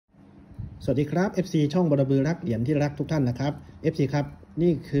สวัสดีครับ FC ช่องบรบือรักเหรียญที่รักทุกท่านนะครับ FC ครับ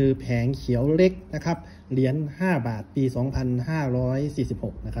นี่คือแผงเขียวเล็กนะครับเหรียญ5 บาทปี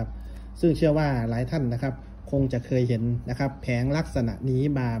 2546นะครับซึ่งเชื่อว่าหลายท่านนะครับคงจะเคยเห็นนะครับแผงลักษณะนี้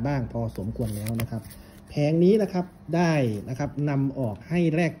มาบ้างพอสมควรแล้วนะครับแผงนี้นะครับได้นะครับนำออกให้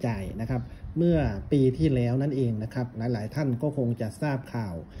แลกจ่ายนะครับเมื่อปีที่แล้วนั่นเองนะครับหลายๆท่านก็คงจะทราบข่า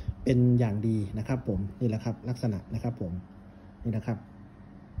วเป็นอย่างดีนะครับผมนี่แหละครับลักษณะนะครับผมนี่นะครับ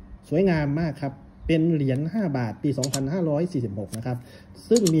สวยงามมากครับเป็นเหรียญ5 บาทปี 2546นะครับ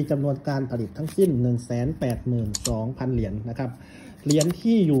ซึ่งมีจำนวนการผลิตทั้งสิ้น 182,000 เหรียญนะครับเหรียญ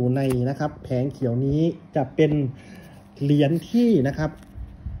ที่อยู่ในนะครับแผงเขียวนี้จะเป็นเหรียญที่นะครับ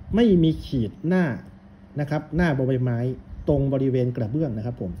ไม่มีขีดหน้านะครับหน้าใบไม้ตรงบริเวณกระเบื้องนะค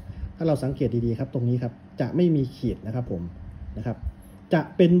รับผมถ้าเราสังเกตดีๆครับตรงนี้ครับจะไม่มีขีดนะครับผมนะครับจะ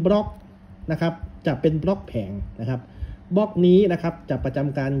เป็นบล็อกนะครับจะเป็นบล็อกแผงนะครับบล็อกนี้นะครับจะประจ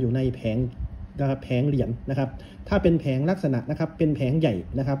ำการอยู่ในแผงเหรียญนะครับถ้าเป็นแผงลักษณะนะครับเป็นแผงใหญ่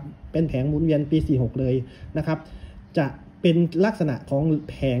นะครับเป็นแผงหมุนเวียนปี46เลยนะครับจะเป็นลักษณะของ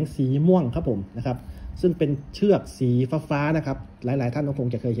แผงสีม่วงครับผมนะครับซึ่งเป็นเชือกสีฟ้าๆนะครับหลายๆท่านคง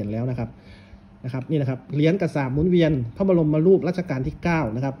จะเคยเห็นแล้วนะครับนี่นะครับเหรียญกระสาบหมุนเวียนพระบรมรูปรัชกาลที่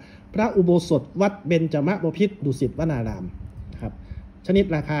9นะครับพระอุโบสถวัดเบญจมบพิตรดุสิตวนารามครับชนิด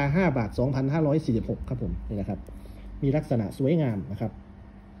ราคา5 บาท 2546ครับผมนี่นะครับมีลักษณะสวยงามนะครับ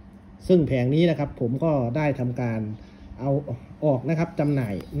ซึ่งแผงนี้นะครับผมก็ได้ทำการเอาออกนะครับจำหน่า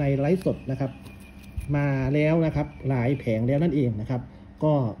ยในไลฟ์สดนะครับมาแล้วนะครับหลายแผงแล้วนั่นเองนะครับ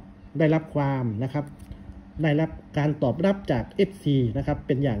ก็ได้รับความนะครับได้รับการตอบรับจาก FC นะครับเ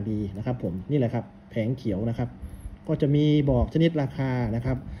ป็นอย่างดีนะครับผมนี่แหละครับแผงเขียวนะครับก็จะมีบอกชนิดราคานะค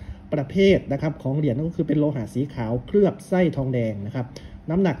รับประเภทนะครับของเหรียญก็คือเป็นโลหะสีขาวเคลือบไส้ทองแดงนะครับ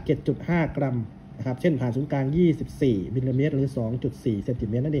น้ำหนัก 7.5 กรัมนะครับเช่นผ่านศูนย์กลาง24มิลลิเมตรหรือ 2.4 เซนติ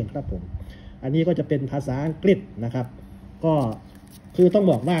เมตรนั่นเองครับผมอันนี้ก็จะเป็นภาษาอังกฤษนะครับก็คือต้อง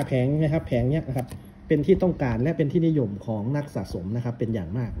บอกว่าแผงนะครับแผงเนี้ยนะครับเป็นที่ต้องการและเป็นที่นิยมของนักสะสมนะครับเป็นอย่าง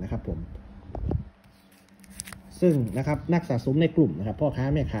มากนะครับผมซึ่งนะครับนักสะสมในกลุ่มนะครับพ่อค้า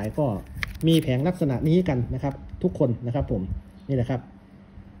แม่ขายก็มีแผงลักษณะนี้กันนะครับทุกคนนะครับผมนี่แหละครับ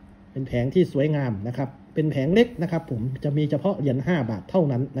เป็นแผงที่สวยงามนะครับเป็นแผงเล็กนะครับผมจะมีเฉพาะเหรียญ5 บาทเท่า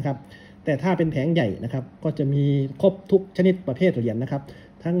นั้นนะครับแต่ถ้าเป็นแผงใหญ่นะครับก็จะมีครบทุกชนิดประเภทเหรียญนะครับ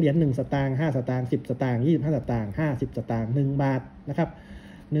ทั้งเหรียญ1 สตางค์5 สตางค์10 สตางค์25 สตางค์50 สตางค์1 บาทนะครับ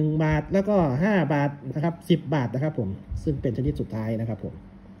1 บาทแล้วก็5 บาทนะครับ10 บาทนะครับผมซึ่งเป็นชนิดสุดท้ายนะครับผม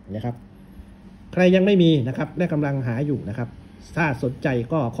นะครับใครยังไม่มีนะครับและกำลังหาอยู่นะครับถ้าสนใจ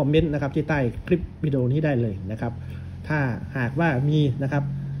ก็คอมเมนต์นะครับที่ใต้คลิปวิดีโอนี้ได้เลยนะครับถ้าหากว่ามีนะครับ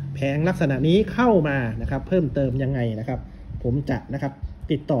แผงลักษณะนี้เข้ามานะครับเพิ่มเติมยังไงนะครับผมจะนะครับ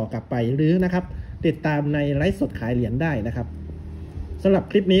ติดต่อกลับไปหรือนะครับติดตามในไลฟ์สดขายเหรียญได้นะครับสำหรับ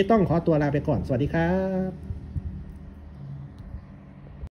คลิปนี้ต้องขอตัวลาไปก่อนสวัสดีครับ